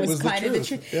truth. It was kind of the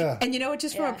truth. Yeah. And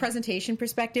just from a presentation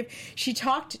perspective, she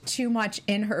talked too much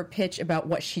in her pitch about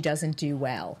what she doesn't do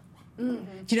well.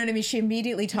 Mm-hmm. Do you know what I mean? She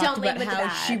immediately talked about how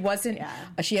she wasn't. Yeah.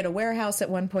 She had a warehouse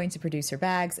at one point to produce her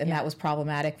bags, and that was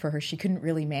problematic for her. She couldn't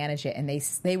really manage it, and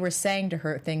they were saying to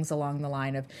her things along the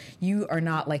line of, "You are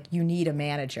not you need a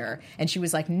manager," and she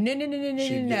was like, "No."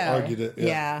 She argued it.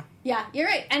 Yeah, you're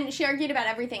right. And she argued about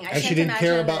everything. And she didn't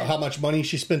care about how much money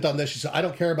she spent on this. She said, I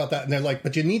don't care about that. And they're like,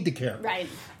 but you need to care. Right.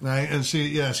 And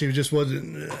she just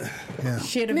wasn't.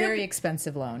 She had a very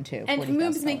expensive loan, too. And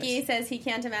Moobs McGee says he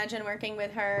can't imagine working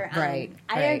with her. Right.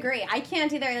 I agree. I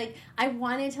can't either. I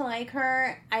wanted to like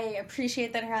her. I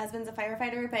appreciate that her husband's a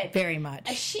firefighter, but very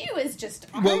much. She was just.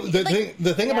 Well,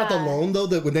 the thing about the loan, though,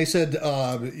 that when they said,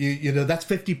 that's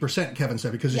 50%, Kevin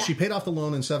said, because she paid off the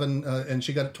loan in and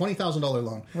she got a $20,000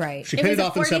 loan. Right. She paid it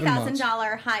off in 7 months. She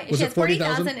has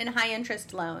 $40,000 in high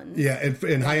interest loans. Yeah,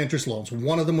 in high interest loans.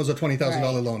 One of them was a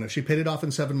 $20,000 loan. If she paid it off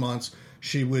in 7 months,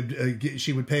 she would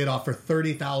pay it off for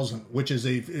 $30,000,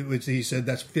 which he said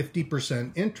that's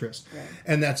 50% interest,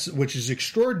 and which is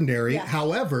extraordinary. Yeah.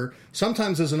 However,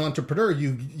 sometimes as an entrepreneur,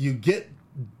 you get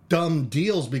dumb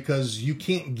deals because you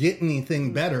can't get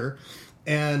anything better.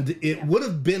 And it would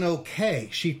have been okay.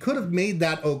 She could have made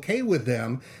that okay with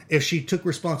them if she took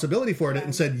responsibility for it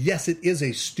and said, yes, it is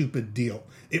a stupid deal.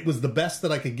 It was the best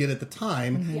that I could get at the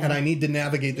time, and I need to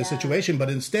navigate the situation. But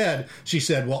instead, she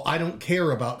said, well, I don't care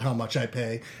about how much I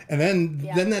pay. And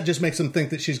then that just makes them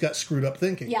think that she's got screwed up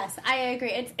thinking. Yes, I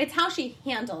agree. It's how she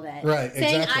handled it. Right,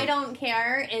 Saying exactly. I don't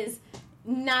care is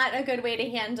not a good way to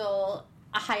handle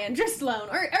a high interest loan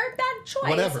or a bad choice.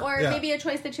 Whatever, maybe a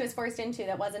choice that she was forced into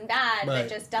that wasn't bad but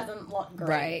just doesn't look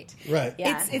great. Right.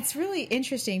 Yeah. It's really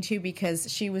interesting too because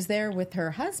she was there with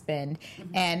her husband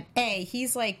and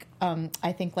he's I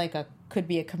think could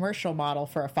be a commercial model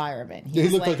for a fireman. He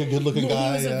looked like a good-looking guy.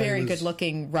 He was a very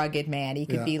good-looking, rugged man. He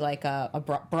could be like a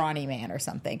brawny man or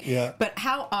something. Yeah. But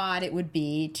how odd it would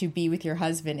be to be with your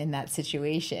husband in that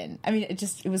situation. I mean, it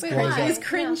was cringy. Yeah.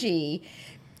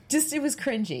 It was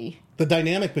cringy. The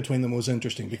dynamic between them was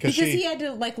interesting because he had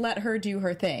to let her do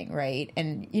her thing, right?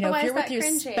 And if you're with your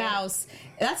spouse,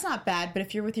 that's not bad. But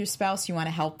if you're with your spouse, you want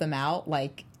to help them out.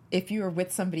 Like if you were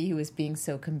with somebody who was being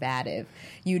so combative,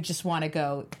 you just want to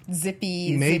go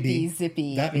zippy.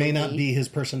 That may not be his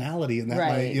personality, and that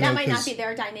might not be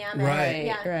their dynamic. Right.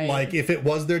 Yeah. Right. Like if it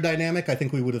was their dynamic, I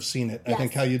think we would have seen it. Yes. I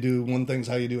think how you do one thing's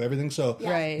how you do everything. So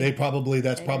that's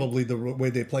probably the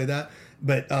way they play that.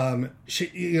 But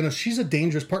she's a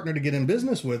dangerous partner to get in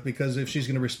business with because if she's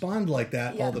going to respond like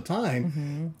that all the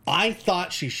time, I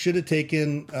thought she should have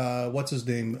taken what's his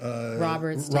name,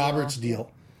 Robert's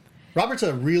deal. Robert's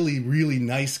a really, really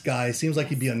nice guy. Seems like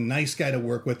he'd be a nice guy to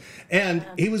work with, and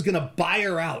he was going to buy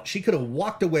her out. She could have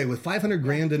walked away with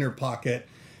 $500,000 in her pocket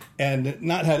and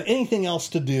not had anything else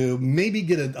to do. Maybe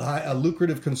get a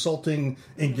lucrative consulting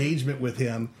engagement with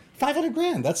him.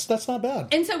 $500,000. That's not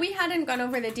bad. And so we hadn't gone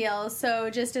over the deal. So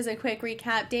just as a quick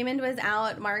recap, Damon was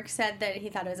out. Mark said that he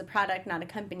thought it was a product, not a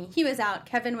company. He was out.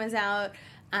 Kevin was out.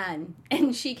 And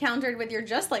she countered with, "You're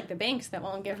just like the banks that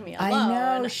won't give me a loan."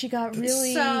 I know, she got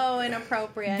really so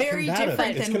inappropriate. Very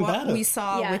different than what we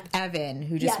saw with Evan,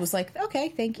 who just was like, "Okay,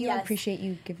 thank you, I appreciate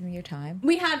you giving me your time."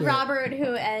 We had Robert,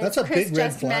 who, as Chris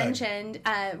just mentioned,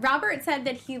 Robert said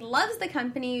that he loves the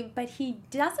company, but he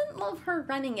doesn't love her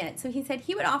running it. So he said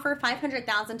he would offer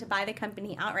 $500,000 to buy the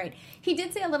company outright. He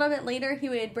did say a little bit later he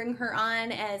would bring her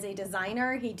on as a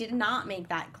designer. He did not make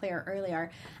that clear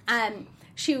earlier.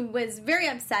 She was very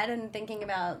upset and thinking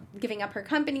about giving up her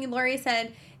company. Lori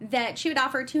said that she would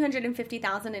offer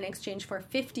 $250,000 in exchange for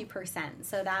 50%.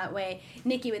 So that way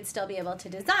Nikki would still be able to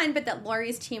design, but that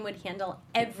Lori's team would handle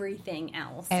everything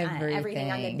else.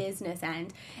 Everything on the business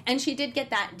end. And she did get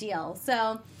that deal.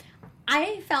 So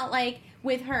I felt like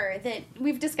with her that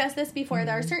we've discussed this before.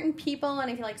 There are certain people,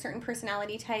 and I feel like certain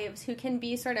personality types, who can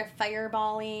be sort of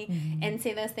fireball-y and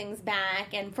say those things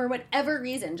back, and for whatever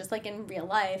reason, just like in real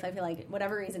life, I feel like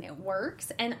whatever reason it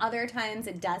works, and other times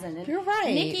it doesn't. And You're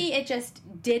right. Nikki, it just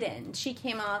didn't. She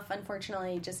came off,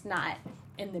 unfortunately, just not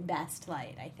in the best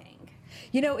light, I think.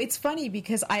 You know, it's funny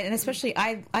because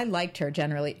I liked her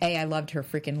generally. I loved her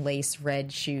freaking lace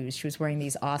red shoes. She was wearing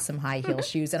these awesome high heel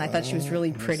shoes, and I thought she was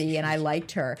really pretty, and I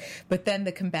liked her. But then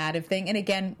the combative thing, and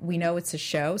again, we know it's a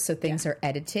show, so things are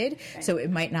edited, so it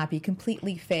might not be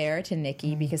completely fair to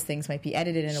Nikki because things might be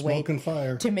edited in a way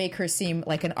to make her seem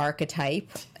like an archetype,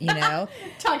 you know?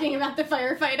 Talking about the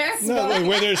firefighter. No,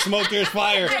 where there's smoke, there's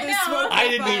fire. I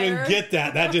didn't even get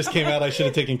that. That just came out. I should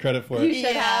have taken credit for it. You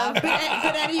should have. But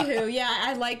anywho, yeah,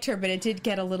 I liked her, but it did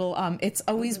get a little, it's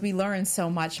always, we learn so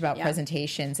much about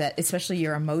presentations that especially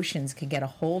your emotions can get a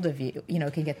hold of you, you know,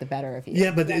 can get the better of you.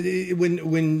 Yeah, but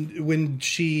when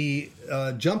she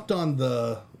jumped on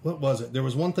what was it? There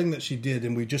was one thing that she did,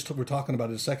 and we just were talking about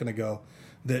it a second ago,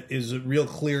 that is a real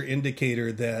clear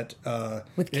indicator that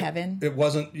with Kevin, it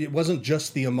wasn't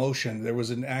just the emotion. There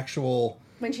was an actual.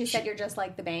 When she said you're just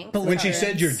like the banks. When she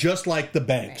said you're just like the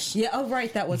banks. Right. Yeah, oh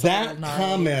right, that was that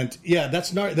comment. Yeah,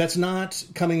 that's not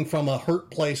coming from a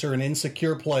hurt place or an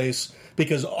insecure place,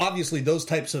 because obviously those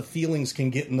types of feelings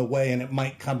can get in the way and it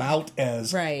might come out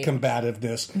as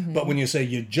combativeness. Mm-hmm. But when you say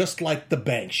you're just like the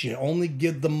banks, you only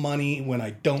give the money when I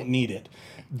don't need it.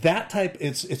 That type,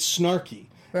 it's snarky.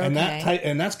 Okay.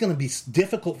 And that's going to be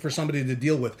difficult for somebody to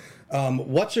deal with.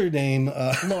 What's her name?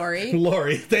 Lori.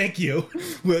 Lori, thank you.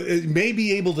 May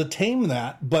be able to tame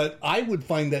that, but I would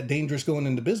find that dangerous going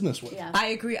into business with. Yeah. I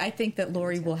agree. I think that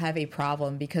Lori will have a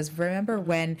problem because remember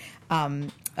when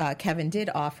Kevin did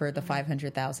offer the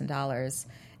 $500,000.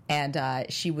 And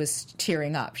she was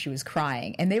tearing up. She was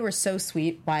crying. And they were so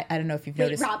sweet. I don't know if you've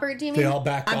noticed. Robert, do you mean? They all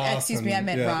backed off. Excuse me, I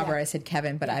meant Robert. I said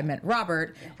Kevin, but I meant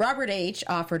Robert. Yeah. Robert H.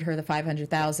 offered her the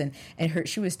 $500,000, and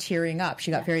she was tearing up.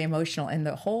 She got very emotional. And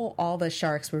all the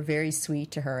sharks were very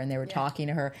sweet to her, and they were talking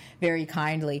to her very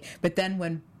kindly. But then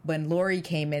when Lori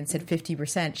came in and said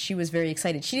 50%, she was very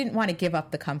excited. She didn't want to give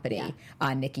up the company.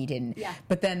 Nikki didn't. Yeah.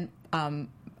 But then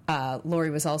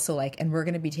Lori was also like, and we're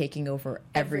going to be taking over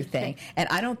everything. And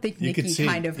I don't think Nikki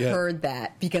kind of heard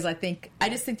that, because I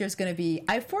just think there's going to be,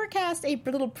 I forecast a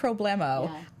little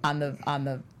problemo on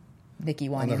the Nikki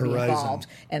wanting to be involved,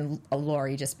 and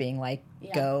Lori just being like,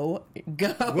 go.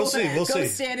 We'll see. Go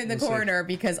stand in the corner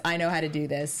because I know how to do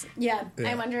this. Yeah,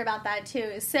 I wonder about that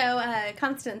too. So,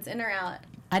 Constance, in or out?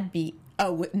 I'd be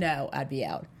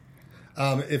out.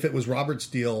 If it was Robert's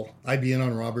deal, I'd be in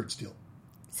on Robert's deal.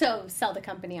 So sell the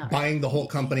company outright. Buying the whole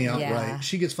company outright.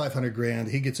 She gets $500,000.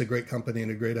 He gets a great company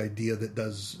and a great idea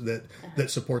that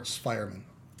supports firemen.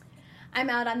 I'm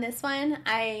out on this one.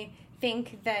 I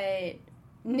think that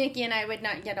Nikki and I would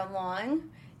not get along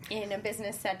in a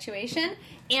business situation,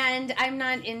 and I'm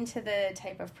not into the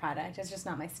type of product. It's just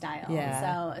not my style.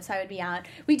 Yeah. So I would be out.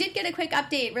 We did get a quick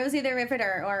update. Rosie the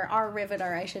Riveter, or our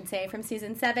Riveter, I should say, from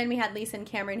season 7. We had Lisa and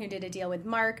Cameron who did a deal with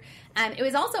Mark. It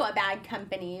was also a bag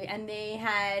company, and they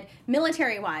had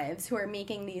military wives who were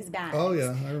making these bags. Oh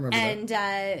yeah, I remember and,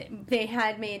 that. And they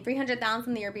had made $300,000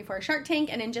 the year before Shark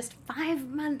Tank, and in just 5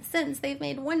 months since, they've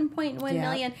made $1.1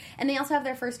 million. And they also have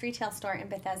their first retail store in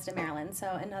Bethesda, Maryland. So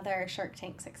another Shark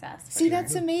Tank success. See,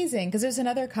 that's amazing, because there's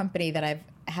another company that I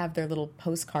have their little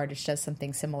postcard which does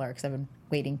something similar, because I've been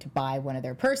waiting to buy one of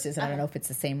their purses, and I don't know if it's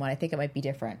the same one. I think it might be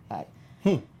different, but...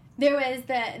 There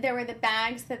were the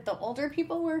bags that the older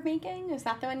people were making. Is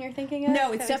that the one you're thinking of?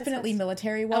 No, it's definitely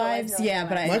military wives. But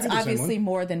it's obviously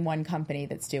more than one company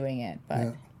that's doing it.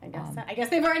 But I guess so. I guess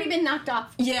they've already been knocked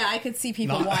off. Yeah, I could see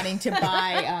people wanting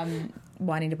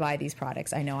to buy these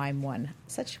products. I know I'm one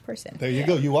such person. There you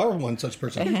go. You are one such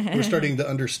person. We're starting to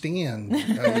understand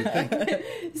how you think.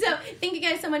 So, thank you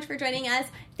guys so much for joining us.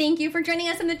 Thank you for joining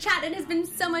us in the chat. It has been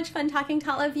so much fun talking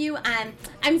to all of you.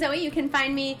 I'm Zoe. You can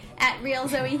find me at Real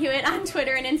Zoe Hewitt on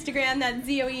Twitter and Instagram. That's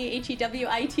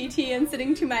ZoeHewitt. And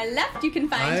sitting to my left, you can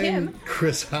find him. I'm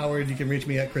Chris Howard. You can reach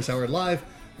me at Chris Howard Live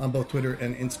on both Twitter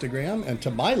and Instagram. And to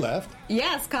my left...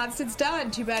 Yes, Constance Dunn.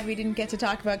 Too bad we didn't get to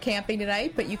talk about camping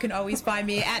tonight, but you can always find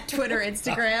me at Twitter,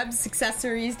 Instagram,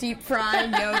 accessories, deep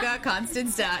frying, yoga,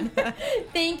 Constance Dunn.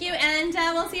 Thank you, and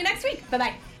we'll see you next week.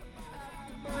 Bye-bye.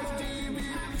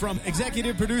 From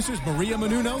executive producers Maria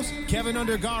Menounos, Kevin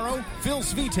Undergaro, Phil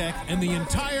Svitek, and the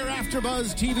entire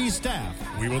AfterBuzz TV staff,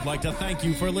 we would like to thank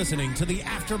you for listening to the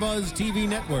AfterBuzz TV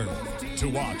network. To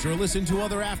watch or listen to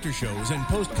other after shows and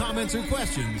post comments or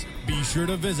questions, be sure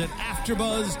to visit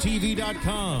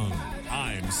AfterBuzzTV.com.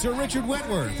 I'm Sir Richard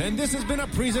Wentworth, and this has been a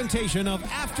presentation of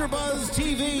AfterBuzz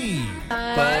TV.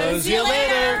 Buzz you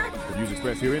later. The views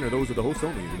expressed herein are those of the hosts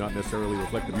only and do not necessarily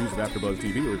reflect the views of AfterBuzz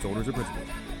TV or its owners or principals.